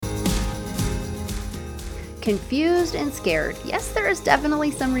confused and scared. Yes, there is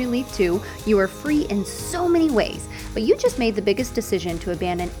definitely some relief too. You are free in so many ways, but you just made the biggest decision to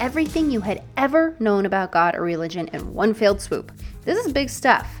abandon everything you had ever known about God or religion in one failed swoop. This is big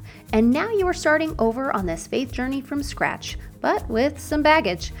stuff. And now you are starting over on this faith journey from scratch, but with some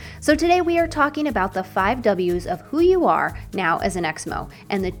baggage. So today we are talking about the 5 W's of who you are now as an Exmo,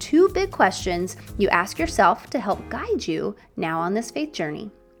 and the 2 big questions you ask yourself to help guide you now on this faith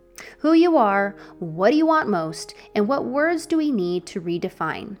journey. Who you are, what do you want most, and what words do we need to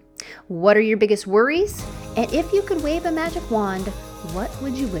redefine? What are your biggest worries? And if you could wave a magic wand, what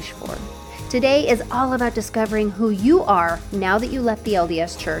would you wish for? Today is all about discovering who you are now that you left the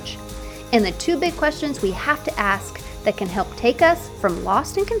LDS Church, and the 2 big questions we have to ask that can help take us from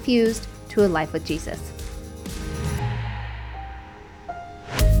lost and confused to a life with Jesus.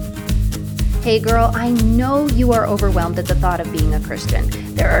 Hey girl, I know you are overwhelmed at the thought of being a Christian.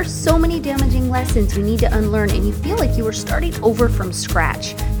 There are so many damaging lessons we need to unlearn, and you feel like you are starting over from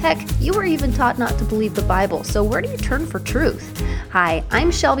scratch. Heck, you were even taught not to believe the Bible, so where do you turn for truth? Hi,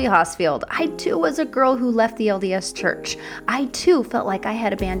 I'm Shelby Hosfield. I too was a girl who left the LDS Church. I too felt like I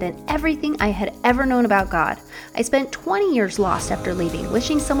had abandoned everything I had ever known about God. I spent 20 years lost after leaving,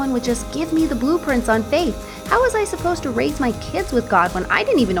 wishing someone would just give me the blueprints on faith. How was I supposed to raise my kids with God when I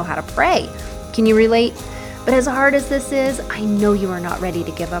didn't even know how to pray? Can you relate? But as hard as this is, I know you are not ready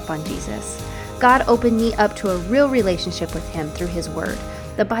to give up on Jesus. God opened me up to a real relationship with Him through His Word.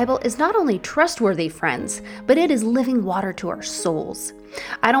 The Bible is not only trustworthy, friends, but it is living water to our souls.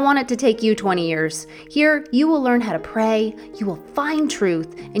 I don't want it to take you 20 years. Here, you will learn how to pray, you will find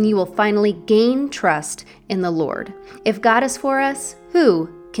truth, and you will finally gain trust in the Lord. If God is for us, who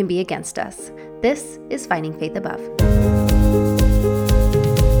can be against us? This is Finding Faith Above.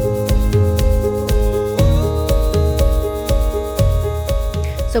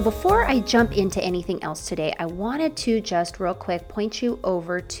 So before I jump into anything else today, I wanted to just real quick point you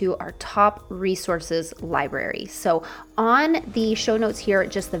over to our top resources library. So on the show notes here,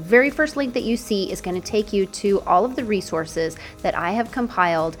 just the very first link that you see is going to take you to all of the resources that I have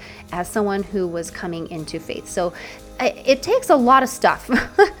compiled as someone who was coming into faith. So it takes a lot of stuff,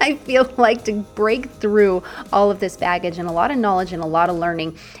 I feel like, to break through all of this baggage and a lot of knowledge and a lot of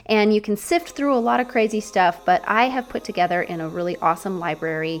learning. And you can sift through a lot of crazy stuff, but I have put together in a really awesome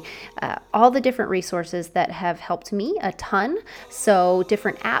library all the different resources that have helped me a ton. So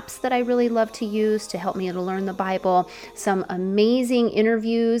different apps that I really love to use to help me to learn the Bible, some amazing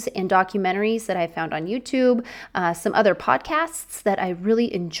interviews and documentaries that I found on YouTube, some other podcasts that I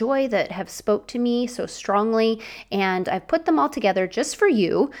really enjoy that have spoke to me so strongly, and I've put them all together just for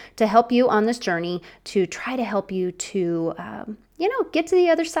you to help you on this journey to try to help you to, get to the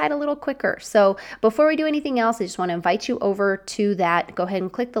other side a little quicker. So before we do anything else, I just want to invite you over to that. Go ahead and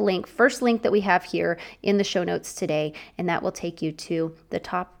click the link, first link that we have here in the show notes today, and that will take you to the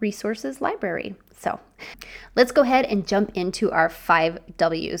top resources library. So let's go ahead and jump into our 5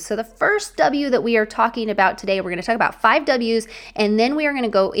 W's. So the first W that we are talking about today, we're going to talk about 5 W's, and then we are going to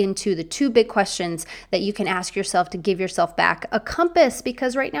go into the 2 big questions that you can ask yourself to give yourself back a compass,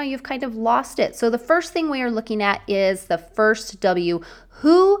 because right now you've kind of lost it. So the first thing we are looking at is the first W,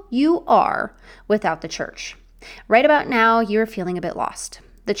 who you are without the church. Right about now, you're feeling a bit lost.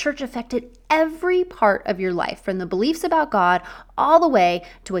 The church affected every part of your life, from the beliefs about God all the way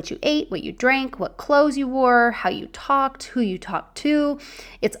to what you ate, what you drank, what clothes you wore, how you talked, who you talked to.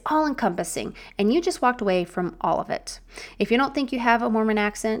 It's all encompassing, and you just walked away from all of it. If you don't think you have a Mormon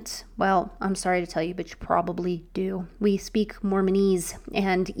accent, well, I'm sorry to tell you, but you probably do. We speak Mormonese,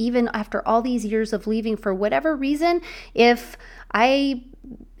 and even after all these years of leaving for whatever reason, if I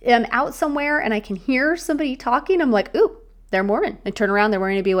am out somewhere and I can hear somebody talking, I'm like, ooh, they're Mormon. I turn around, they're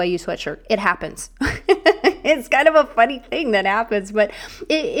wearing a BYU sweatshirt. It happens. It's kind of a funny thing that happens, but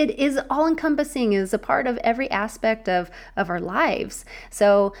it is all-encompassing. It is a part of every aspect of our lives.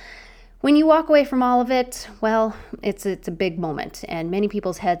 So when you walk away from all of it, well, it's a big moment, and many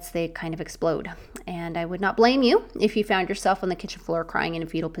people's heads, they kind of explode. And I would not blame you if you found yourself on the kitchen floor crying in a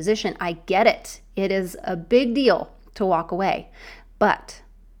fetal position. I get it. It is a big deal to walk away. But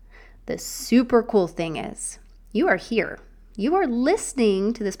the super cool thing is you are here. You are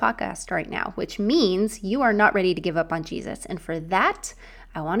listening to this podcast right now, which means you are not ready to give up on Jesus. And for that,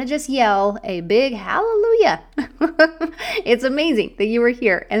 I want to just yell a big hallelujah. It's amazing that you are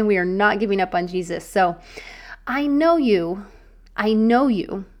here and we are not giving up on Jesus. So I know you,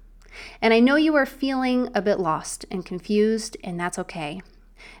 and I know you are feeling a bit lost and confused, and that's okay,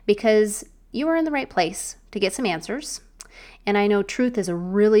 because you are in the right place to get some answers. And I know truth is a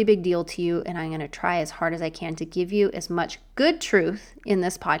really big deal to you, and I'm going to try as hard as I can to give you as much good truth in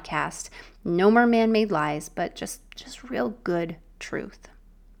this podcast. No more man-made lies, but just real good truth.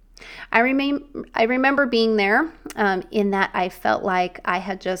 I remember being there in that I felt like I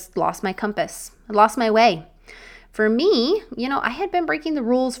had just lost my compass, lost my way. For me, I had been breaking the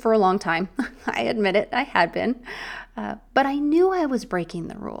rules for a long time. I admit it, I had been. But I knew I was breaking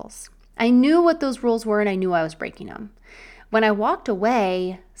the rules. I knew what those rules were, and I knew I was breaking them. When I walked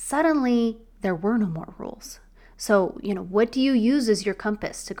away, suddenly there were no more rules. So, what do you use as your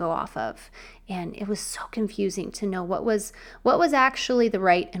compass to go off of? And it was so confusing to know what was actually the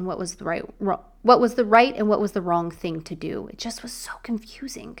right and what was the right and what was the wrong thing to do. It just was so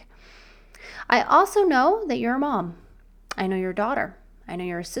confusing. I also know that you're a mom. I know you're a daughter. I know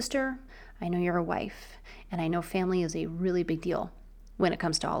you're a sister. I know you're a wife. And I know family is a really big deal when it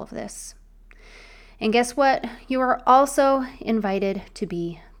comes to all of this. And guess what? You are also invited to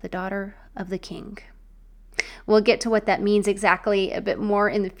be the daughter of the King. We'll get to what that means exactly a bit more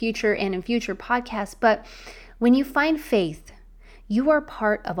in the future and in future podcasts. But when you find faith, you are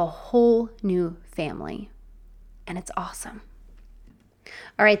part of a whole new family. And it's awesome.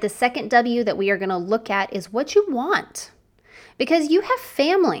 All right, the second W that we are going to look at is what you want. Because you have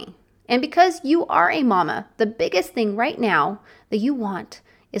family and because you are a mama, the biggest thing right now that you want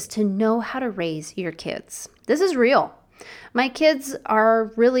is to know how to raise your kids. This is real. My kids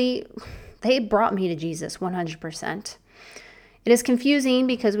they brought me to Jesus 100%. It is confusing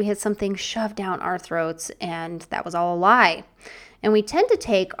because we had something shoved down our throats and that was all a lie. And we tend to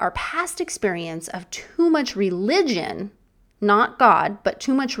take our past experience of too much religion, not God, but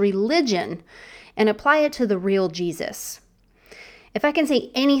too much religion, and apply it to the real Jesus. If I can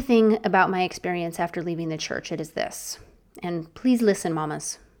say anything about my experience after leaving the church, it is this. And please listen,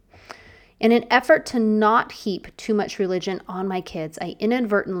 mamas. In an effort to not heap too much religion on my kids, I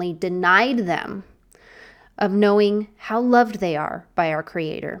inadvertently denied them of knowing how loved they are by our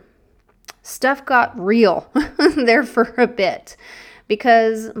Creator. Stuff got real there for a bit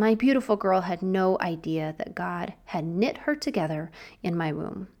because my beautiful girl had no idea that God had knit her together in my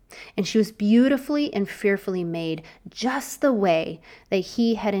womb. And she was beautifully and fearfully made just the way that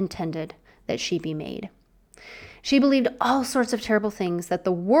He had intended that she be made. She believed all sorts of terrible things that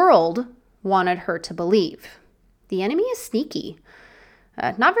the world wanted her to believe. The enemy is sneaky.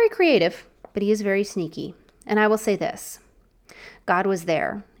 Not very creative, but he is very sneaky. And I will say this. God was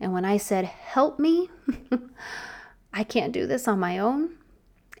there. And when I said, help me, I can't do this on my own.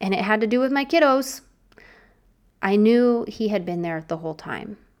 And it had to do with my kiddos. I knew He had been there the whole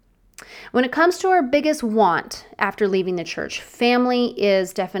time. When it comes to our biggest want after leaving the church, family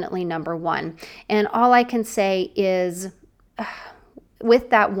is definitely number one. And all I can say is, with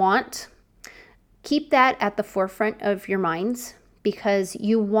that want, keep that at the forefront of your minds because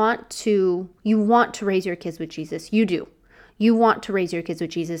you want to raise your kids with Jesus. You do. You want to raise your kids with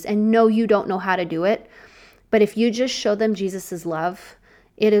Jesus. And no, you don't know how to do it. But if you just show them Jesus' love,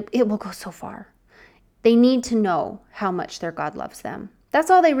 it will go so far. They need to know how much their God loves them. That's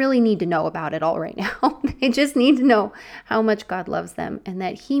all they really need to know about it all right now. They just need to know how much God loves them and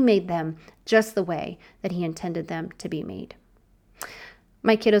that He made them just the way that He intended them to be made.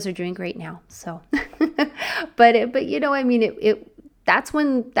 My kiddos are doing great now, so. but that's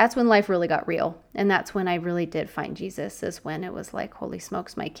when life really got real, and that's when I really did find Jesus. Is when it was like, holy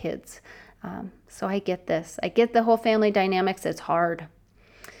smokes, my kids. So I get this. I get the whole family dynamics. It's hard.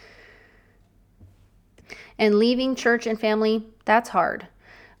 And leaving church and family, that's hard.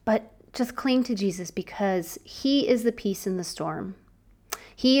 But just cling to Jesus because He is the peace in the storm.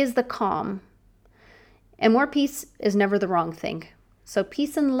 He is the calm. And more peace is never the wrong thing. So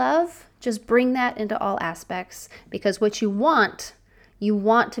peace and love, just bring that into all aspects because what you want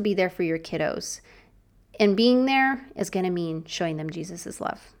to be there for your kiddos. And being there is going to mean showing them Jesus'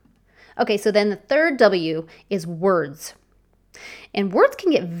 love. Okay, so then the third W is words. And words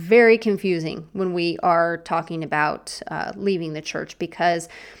can get very confusing when we are talking about leaving the church because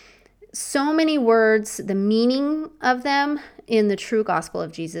so many words, the meaning of them in the true gospel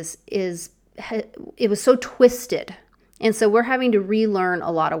of Jesus it was so twisted. And so we're having to relearn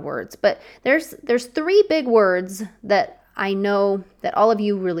a lot of words. But there's three big words that I know that all of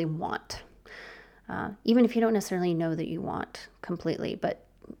you really want. Even if you don't necessarily know that you want completely, but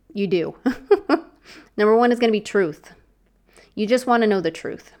you do. Number one is going to be truth. You just want to know the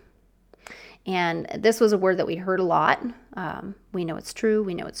truth. And this was a word that we heard a lot. We know it's true.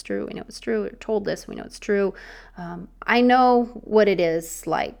 We know it's true. We know it's true. We're told this. We know it's true. I know what it is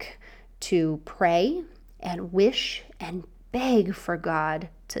like to pray and wish and beg for God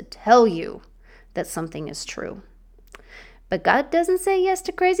to tell you that something is true. But God doesn't say yes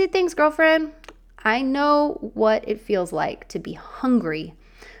to crazy things, girlfriend. I know what it feels like to be hungry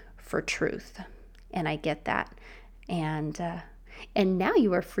for truth, and I get that. And now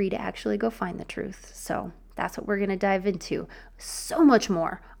you are free to actually go find the truth. So that's what we're going to dive into. So much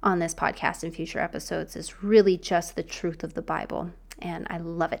more on this podcast in future episodes is really just the truth of the Bible. And I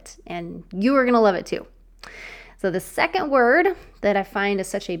love it. And you are going to love it too. So the second word that I find is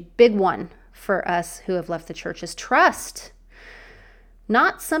such a big one for us who have left the church is trust.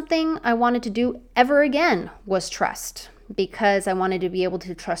 Not something I wanted to do ever again was trust, because I wanted to be able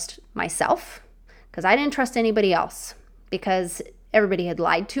to trust myself, because I didn't trust anybody else, because everybody had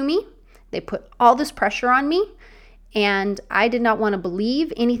lied to me. They put all this pressure on me, and I did not want to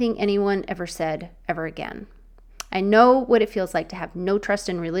believe anything anyone ever said ever again. I know what it feels like to have no trust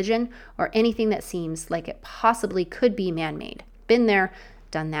in religion or anything that seems like it possibly could be man-made. Been there,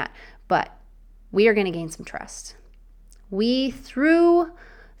 done that. But we are going to gain some trust. We, through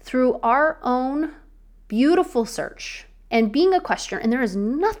our own beautiful search and being a questioner, and there is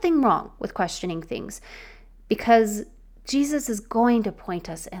nothing wrong with questioning things, because Jesus is going to point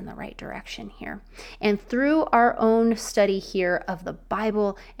us in the right direction here. And through our own study here of the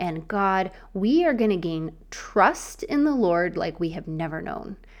Bible and God, we are going to gain trust in the Lord like we have never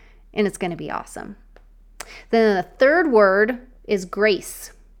known. And it's going to be awesome. Then the third word is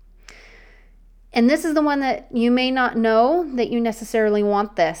grace. And this is the one that you may not know that you necessarily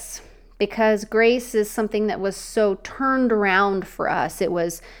want this, because grace is something that was so turned around for us. It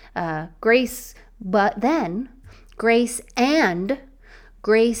was grace, but then grace, and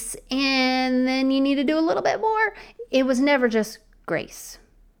then you need to do a little bit more. It was never just grace.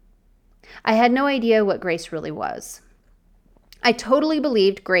 I had no idea what grace really was. I totally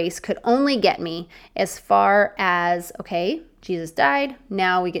believed grace could only get me as far as, okay, Jesus died,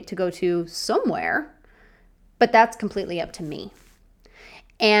 now we get to go to somewhere, but that's completely up to me.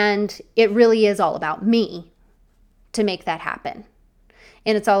 And it really is all about me to make that happen.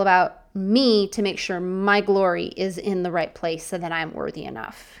 And it's all about me to make sure my glory is in the right place so that I'm worthy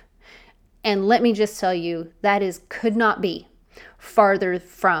enough. And let me just tell you, could not be farther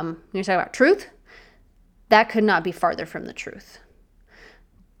from, you're talking about truth? That could not be farther from the truth.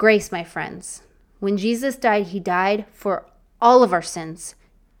 Grace, my friends. When Jesus died, he died for all of our sins,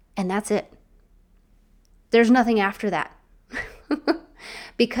 and that's it. There's nothing after that.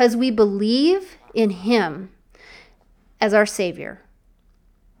 Because we believe in him as our Savior.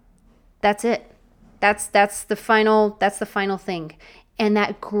 That's it. That's the final thing. And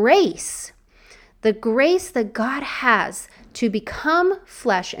that grace, the grace that God has to become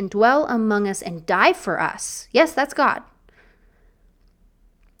flesh and dwell among us and die for us. Yes, that's God.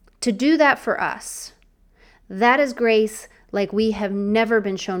 To do that for us. That is grace like we have never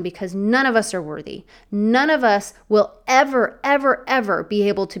been shown, because none of us are worthy. None of us will ever, ever, ever be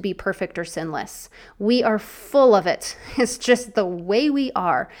able to be perfect or sinless. We are full of it. It's just the way we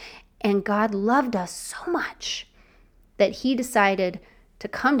are. And God loved us so much that he decided to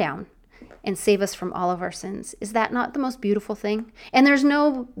come down and save us from all of our sins. Is that not the most beautiful thing? And there's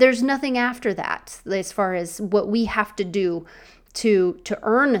nothing after that as far as what we have to do to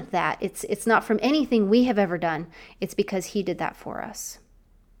earn that. It's not from anything we have ever done. It's because he did that for us.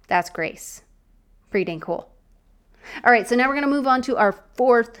 That's grace. Pretty dang cool. All right, so now we're going to move on to our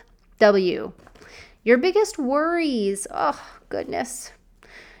fourth W. Your biggest worries. Oh, goodness.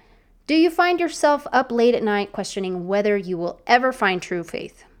 Do you find yourself up late at night questioning whether you will ever find true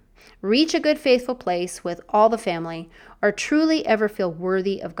faith, reach a good, faithful place with all the family, or truly ever feel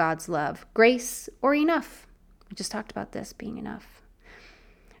worthy of God's love, grace, or enough? We just talked about this being enough.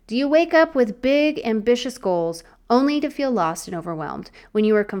 Do you wake up with big, ambitious goals only to feel lost and overwhelmed when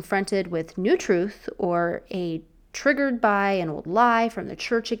you are confronted with new truth or triggered by an old lie from the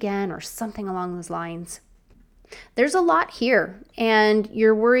church again or something along those lines? There's a lot here, and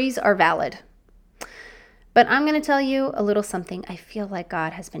your worries are valid. But I'm going to tell you a little something I feel like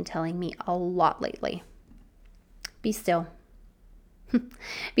God has been telling me a lot lately. Be still.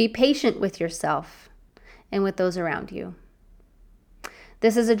 Be patient with yourself and with those around you.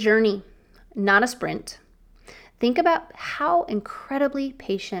 This is a journey, not a sprint. Think about how incredibly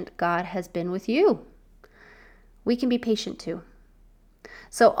patient God has been with you. We can be patient too.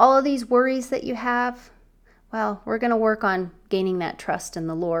 So all of these worries that you have, well, we're going to work on gaining that trust in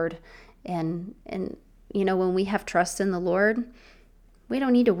the Lord. And you know, when we have trust in the Lord, we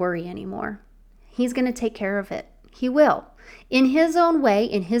don't need to worry anymore. He's going to take care of it. He will. In his own way,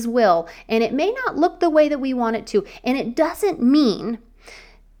 in his will. And it may not look the way that we want it to. And it doesn't mean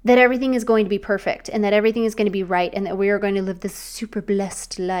that everything is going to be perfect and that everything is going to be right and that we are going to live this super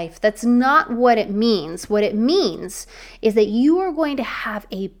blessed life. That's not what it means. What it means is that you are going to have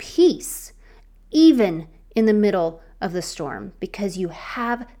a peace even in the middle of the storm because you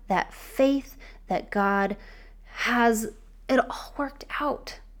have that faith that God has it all worked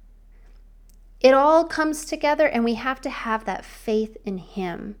out. It all comes together and we have to have that faith in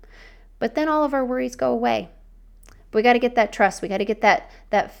Him. But then all of our worries go away. We got to get that trust. We got to get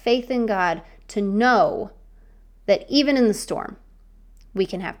that faith in God to know that even in the storm, we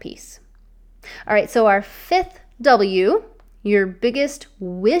can have peace. All right, so our fifth W, your biggest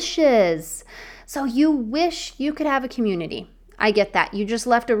wishes. So you wish you could have a community. I get that. You just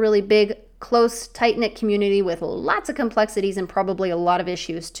left a really big, close, tight-knit community with lots of complexities and probably a lot of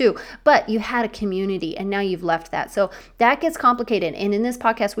issues too. But you had a community and now you've left that. So that gets complicated. And in this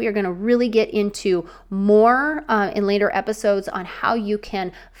podcast, we are going to really get into more in later episodes on how you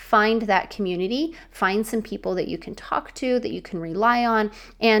can find that community, find some people that you can talk to, that you can rely on.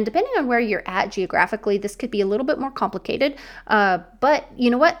 And depending on where you're at geographically, this could be a little bit more complicated. But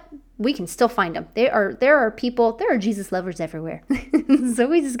you know what? We can still find them. There are people, there are Jesus lovers everywhere. So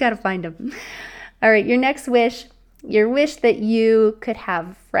we just got to find them. All right, your next wish, your wish that you could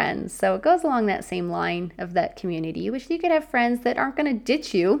have friends. So it goes along that same line of that community. You wish you could have friends that aren't going to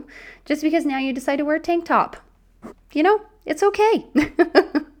ditch you just because now you decide to wear a tank top. You know, it's okay.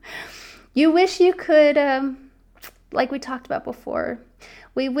 You wish you could, like we talked about before,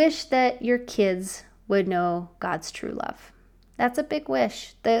 we wish that your kids would know God's true love. That's a big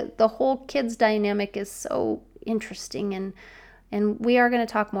wish. The whole kids dynamic is so interesting and we are going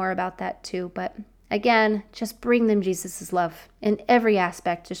to talk more about that too. But again, just bring them Jesus' love. In every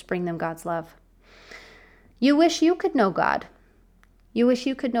aspect, just bring them God's love. You wish you could know God. You wish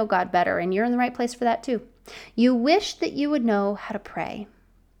you could know God better, and you're in the right place for that too. You wish that you would know how to pray.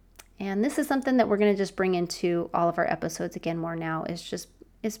 And this is something that we're going to just bring into all of our episodes again more now, is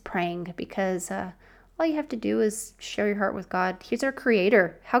praying, because all you have to do is share your heart with God. He's our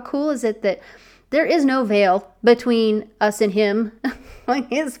creator. How cool is it that there is no veil between us and Him,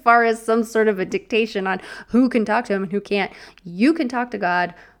 like as far as some sort of a dictation on who can talk to Him and who can't. You can talk to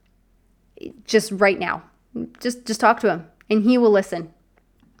God just right now. Just talk to Him and He will listen.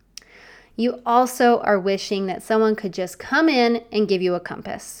 You also are wishing that someone could just come in and give you a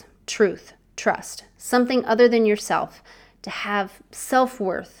compass, truth, trust, something other than yourself, to have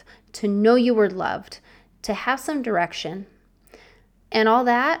self-worth, to know you were loved, to have some direction. And all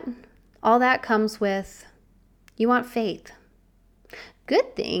that comes with, you want faith.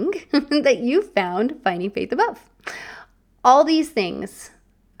 Good thing that you found Finding Faith Above. All these things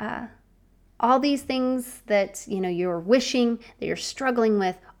that, you're wishing, that you're struggling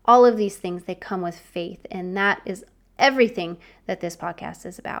with, all of these things, they come with faith. And that is everything that this podcast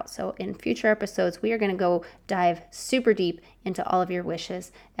is about. So in future episodes, we are going to go dive super deep into all of your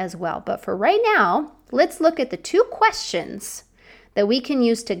wishes as well. But for right now, let's look at the 2 questions that we can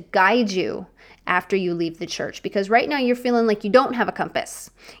use to guide you after you leave the church. Because right now you're feeling like you don't have a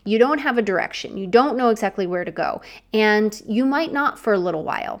compass. You don't have a direction. You don't know exactly where to go. And you might not for a little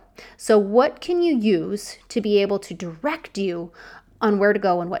while. So what can you use to be able to direct you on where to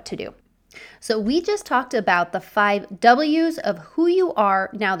go and what to do? So we just talked about the 5 W's of who you are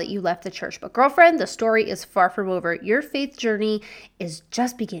now that you left the church. But girlfriend, the story is far from over. Your faith journey is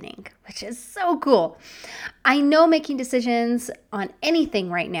just beginning, which is so cool. I know making decisions on anything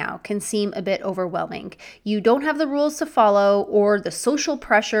right now can seem a bit overwhelming. You don't have the rules to follow or the social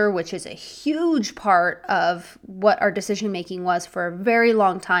pressure, which is a huge part of what our decision making was for a very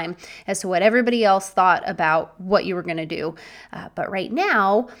long time as to what everybody else thought about what you were going to do. But right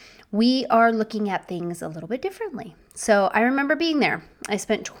now, we are looking at things a little bit differently. So I remember being there. I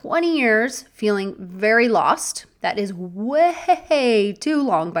spent 20 years feeling very lost. That is way too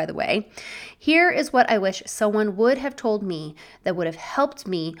long, by the way. Here is what I wish someone would have told me that would have helped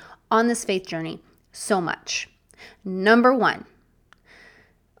me on this faith journey so much. Number 1.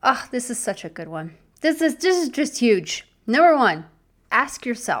 Oh, this is such a good one. This is just huge. Number 1, ask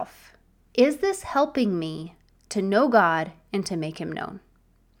yourself, is this helping me to know God and to make Him known?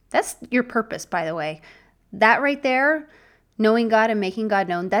 That's your purpose, by the way. That right there, knowing God and making God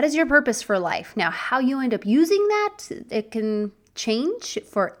known, that is your purpose for life. Now, how you end up using that, it can change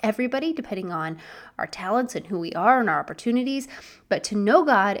for everybody depending on our talents and who we are and our opportunities, but to know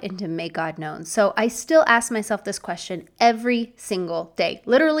God and to make God known. So I still ask myself this question every single day,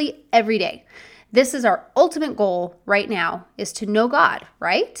 literally every day. This is our ultimate goal right now, is to know God,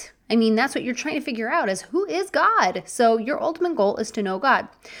 right? I mean, that's what you're trying to figure out, is who is God? So your ultimate goal is to know God.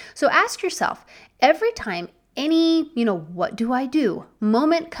 So ask yourself, every time any, what do I do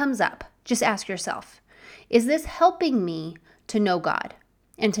moment comes up, just ask yourself, is this helping me to know God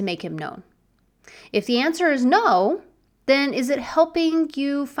and to make him known? If the answer is no, then is it helping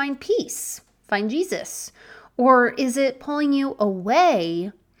you find peace, find Jesus? Or is it pulling you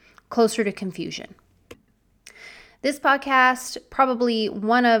away closer to confusion? This podcast, probably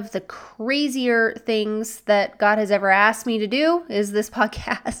one of the crazier things that God has ever asked me to do is this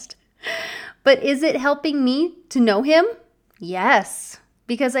podcast. But is it helping me to know him? Yes,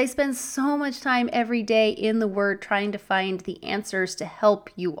 because I spend so much time every day in the Word trying to find the answers to help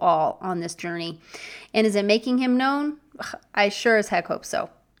you all on this journey. And is it making him known? I sure as heck hope so.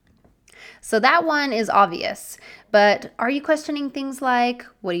 So that one is obvious, but are you questioning things like,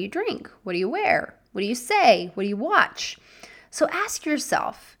 what do you drink? What do you wear? What do you say? What do you watch? So ask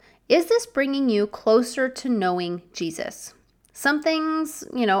yourself, is this bringing you closer to knowing Jesus? Some things,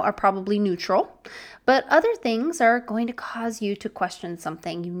 are probably neutral, but other things are going to cause you to question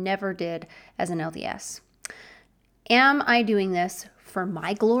something you never did as an LDS. Am I doing this for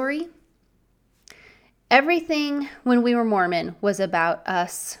my glory? Everything when we were Mormon was about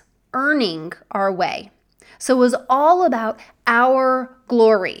us earning our way. So it was all about our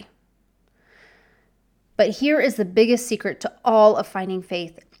glory. But here is the biggest secret to all of finding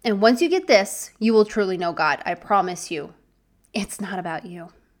faith. And once you get this, you will truly know God. I promise you. It's not about you.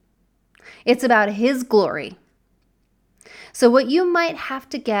 It's about his glory. So what you might have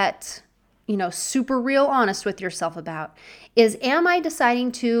to get, super real honest with yourself about is, am I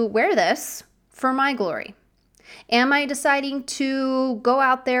deciding to wear this for my glory? Am I deciding to go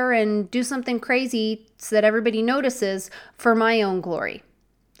out there and do something crazy so that everybody notices for my own glory?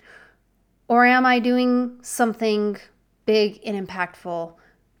 Or am I doing something big and impactful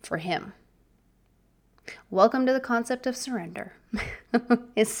for him? Welcome to the concept of surrender.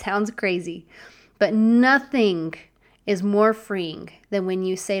 It sounds crazy, but nothing is more freeing than when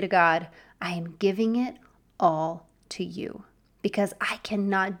you say to God, I am giving it all to you because I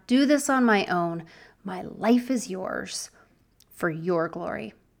cannot do this on my own. My life is yours for your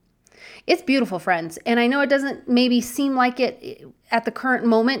glory. It's beautiful, friends. And I know it doesn't maybe seem like it at the current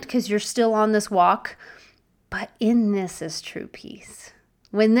moment because you're still on this walk, but in this is true peace.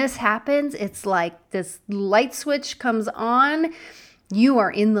 When this happens, it's like this light switch comes on. You are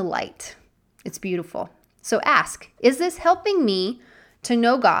in the light. It's beautiful. So ask, is this helping me to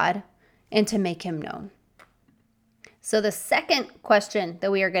know God and to make him known? So the second question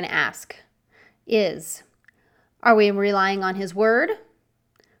that we are going to ask is, are we relying on his word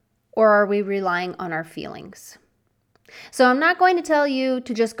or are we relying on our feelings? So I'm not going to tell you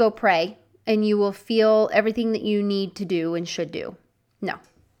to just go pray and you will feel everything that you need to do and should do. No.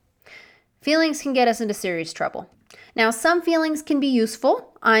 Feelings can get us into serious trouble. Now, some feelings can be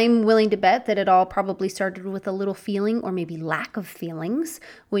useful. I'm willing to bet that it all probably started with a little feeling or maybe lack of feelings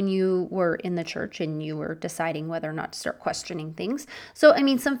when you were in the church and you were deciding whether or not to start questioning things. So,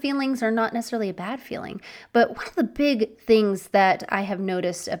 some feelings are not necessarily a bad feeling. But one of the big things that I have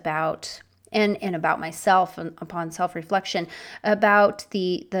noticed about and about myself and upon self-reflection about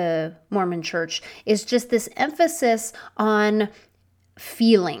the Mormon church is just this emphasis on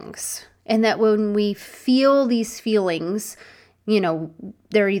feelings. And that when we feel these feelings,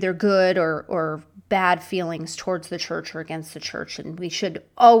 they're either good or bad feelings towards the church or against the church. And we should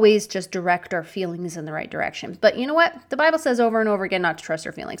always just direct our feelings in the right direction. But you know what? The Bible says over and over again not to trust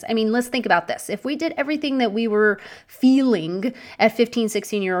our feelings. Let's think about this. If we did everything that we were feeling at 15,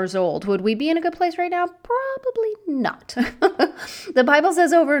 16 years old, would we be in a good place right now? Probably not. The Bible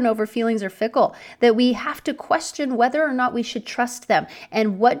says over and over feelings are fickle, that we have to question whether or not we should trust them.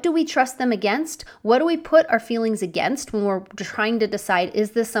 And what do we trust them against? What do we put our feelings against when we're trying to decide,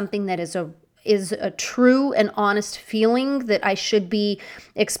 is this something that is a true and honest feeling that I should be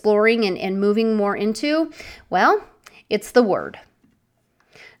exploring and moving more into? Well, it's the word.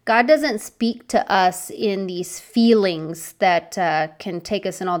 God doesn't speak to us in these feelings that can take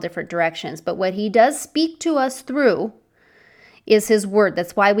us in all different directions. But what he does speak to us through is his word.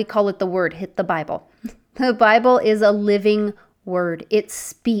 That's why we call it the word. Hit the Bible. The Bible is a living word. It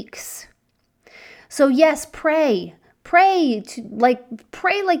speaks. So yes, pray. Pray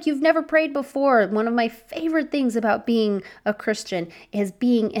like you've never prayed before. One of my favorite things about being a Christian is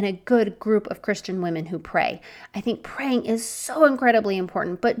being in a good group of Christian women who pray. I think praying is so incredibly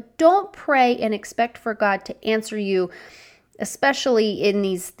important, but don't pray and expect for God to answer you, especially in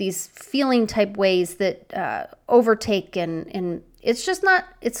these feeling type ways that overtake and it's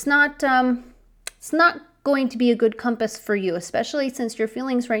not going to be a good compass for you, especially since your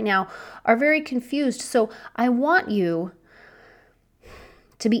feelings right now are very confused. So I want you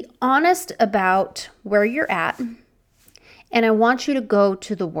to be honest about where you're at, and I want you to go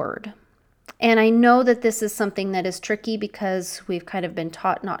to the Word. And I know that this is something that is tricky because we've kind of been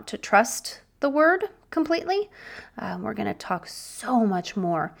taught not to trust the Word completely. We're going to talk so much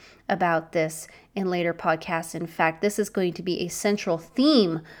more about this in later podcasts. In fact, this is going to be a central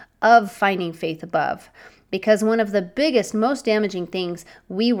theme of Finding Faith Above, because one of the biggest, most damaging things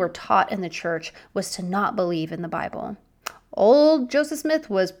we were taught in the church was to not believe in the Bible. Old Joseph Smith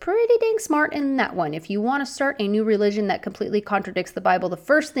was pretty dang smart in that one. If you want to start a new religion that completely contradicts the Bible, the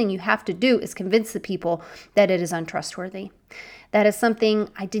first thing you have to do is convince the people that it is untrustworthy. That is something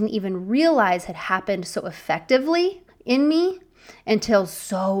I didn't even realize had happened so effectively in me until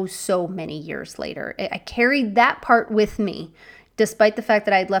so many years later. I carried that part with me. Despite the fact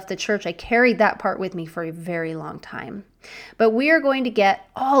that I had left the church, I carried that part with me for a very long time. But we are going to get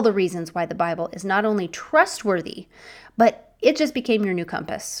all the reasons why the Bible is not only trustworthy, but it just became your new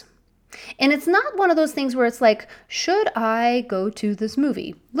compass. And it's not one of those things where it's like, should I go to this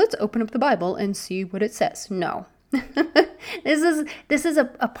movie? Let's open up the Bible and see what it says. No. This is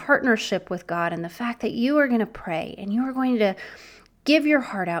a partnership with God, and the fact that you are going to pray and you are going to give your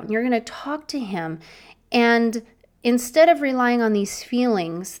heart out and you're going to talk to Him. And instead of relying on these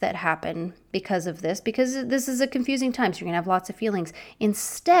feelings that happen because of this, because this is a confusing time, so you're going to have lots of feelings.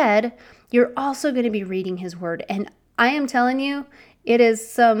 Instead, you're also going to be reading His Word. And I am telling you, it is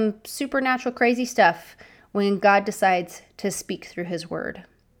some supernatural crazy stuff when God decides to speak through His Word.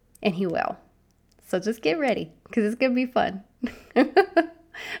 And He will. So just get ready, because it's going to be fun.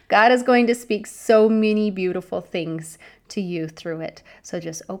 God is going to speak so many beautiful things to you through it. So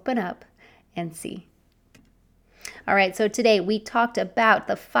just open up and see. All right, so today we talked about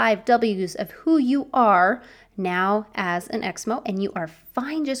the 5 W's of who you are now as an Exmo, and you are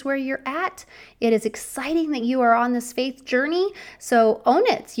fine just where you're at. It is exciting that you are on this faith journey, so own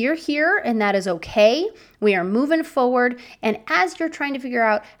it. You're here, and that is okay. We are moving forward, and as you're trying to figure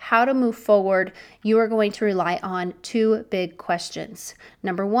out how to move forward, you are going to rely on 2 big questions.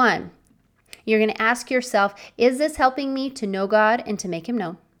 Number 1, you're going to ask yourself, is this helping me to know God and to make Him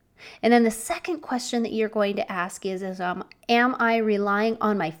known? And then the second question that you're going to ask is am I relying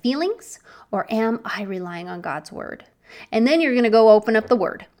on my feelings, or am I relying on God's Word? And then you're going to go open up the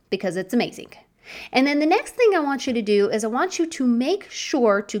Word, because it's amazing. And then the next thing I want you to do is I want you to make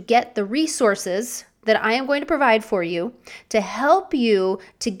sure to get the resources that I am going to provide for you to help you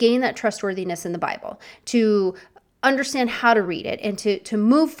to gain that trustworthiness in the Bible, to understand how to read it, and to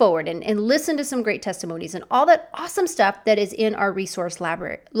move forward and listen to some great testimonies and all that awesome stuff that is in our resource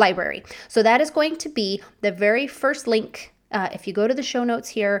library. So that is going to be the very first link. If you go to the show notes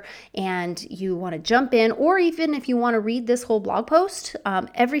here and you want to jump in, or even if you want to read this whole blog post,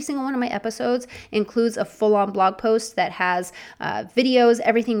 every single one of my episodes includes a full-on blog post that has videos,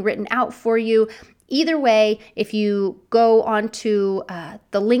 everything written out for you. Either way, if you go onto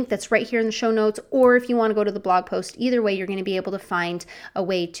the link that's right here in the show notes, or if you want to go to the blog post, either way, you're going to be able to find a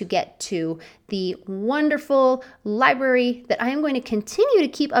way to get to the wonderful library that I am going to continue to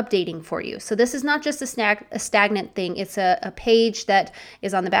keep updating for you. So this is not just a stagnant thing. It's a page that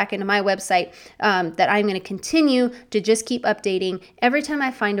is on the back end of my website that I'm going to continue to just keep updating. Every time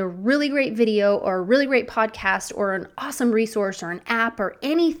I find a really great video or a really great podcast or an awesome resource or an app or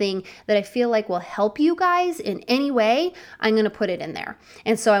anything that I feel like will help you guys in any way, I'm going to put it in there.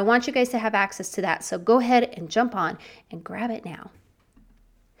 And so I want you guys to have access to that. So go ahead and jump on and grab it now.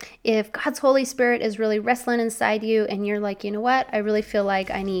 If God's Holy Spirit is really wrestling inside you and you're like, you know what, I really feel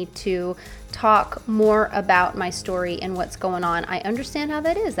like I need to talk more about my story and what's going on, I understand how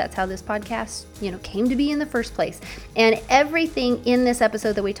that is. That's how this podcast, came to be in the first place. And everything in this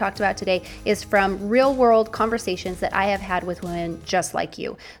episode that we talked about today is from real world conversations that I have had with women just like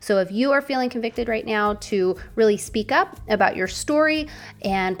you. So if you are feeling convicted right now to really speak up about your story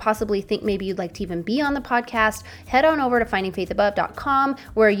and possibly think maybe you'd like to even be on the podcast, head on over to findingfaithabove.com,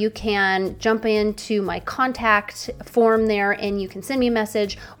 where you can jump into my contact form there and you can send me a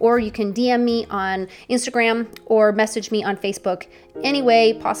message, or you can DM me on Instagram or message me on Facebook. Any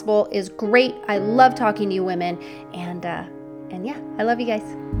way possible is great. I love talking to you women, and yeah, I love you guys.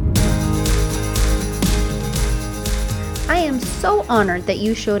 I am so honored that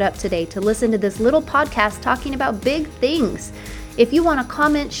you showed up today to listen to this little podcast talking about big things. If you want to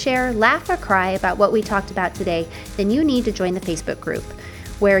comment, share, laugh, or cry about what we talked about today, then you need to join the Facebook group,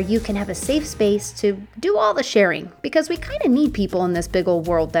 where you can have a safe space to do all the sharing, because we kind of need people in this big old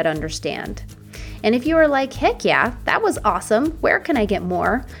world that understand. And if you are like, heck yeah, that was awesome, where can I get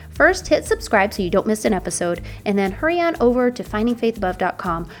more? First, hit subscribe so you don't miss an episode, and then hurry on over to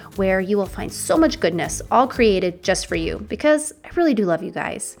findingfaithabove.com, where you will find so much goodness all created just for you, because I really do love you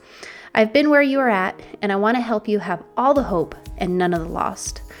guys. I've been where you are at, and I want to help you have all the hope and none of the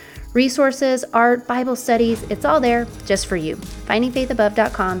lost. Resources, art, Bible studies, it's all there just for you.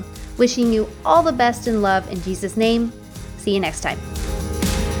 Findingfaithabove.com. Wishing you all the best in love in Jesus' name. See you next time.